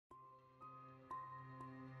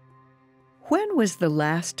When was the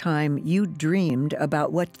last time you dreamed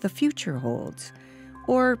about what the future holds,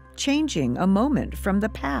 or changing a moment from the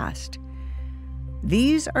past?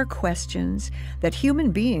 These are questions that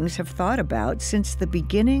human beings have thought about since the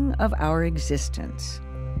beginning of our existence.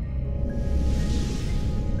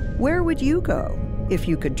 Where would you go if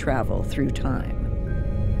you could travel through time?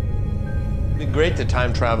 It'd be great to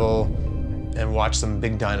time travel and watch some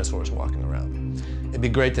big dinosaurs walking around. It'd be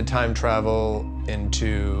great to time travel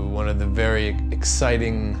into one of the very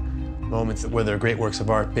exciting moments where there are great works of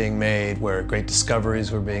art being made, where great discoveries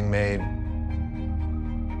were being made.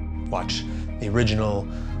 Watch the original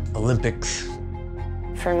Olympics.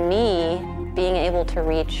 For me, being able to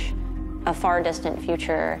reach a far distant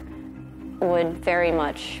future would very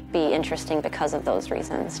much be interesting because of those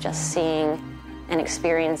reasons. Just seeing and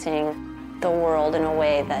experiencing the world in a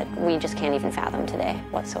way that we just can't even fathom today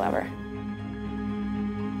whatsoever.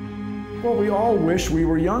 Well, we all wish we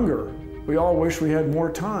were younger. We all wish we had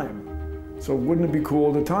more time. So wouldn't it be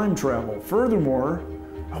cool to time travel? Furthermore,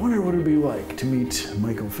 I wonder what it'd be like to meet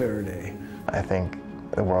Michael Faraday. I think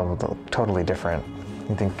the world would look totally different.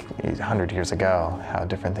 You think 100 years ago, how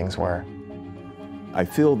different things were. I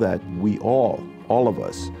feel that we all of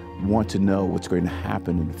us, want to know what's going to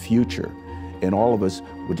happen in the future. And all of us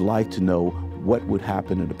would like to know what would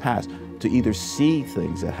happen in the past, to either see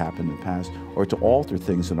things that happened in the past or to alter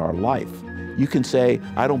things in our life. You can say,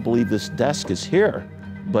 I don't believe this desk is here,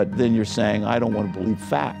 but then you're saying, I don't want to believe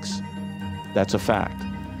facts. That's a fact.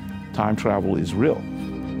 Time travel is real.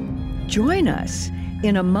 Join us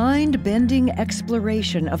in a mind-bending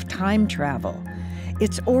exploration of time travel,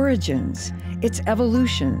 its origins, its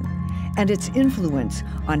evolution, and its influence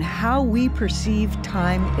on how we perceive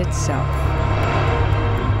time itself.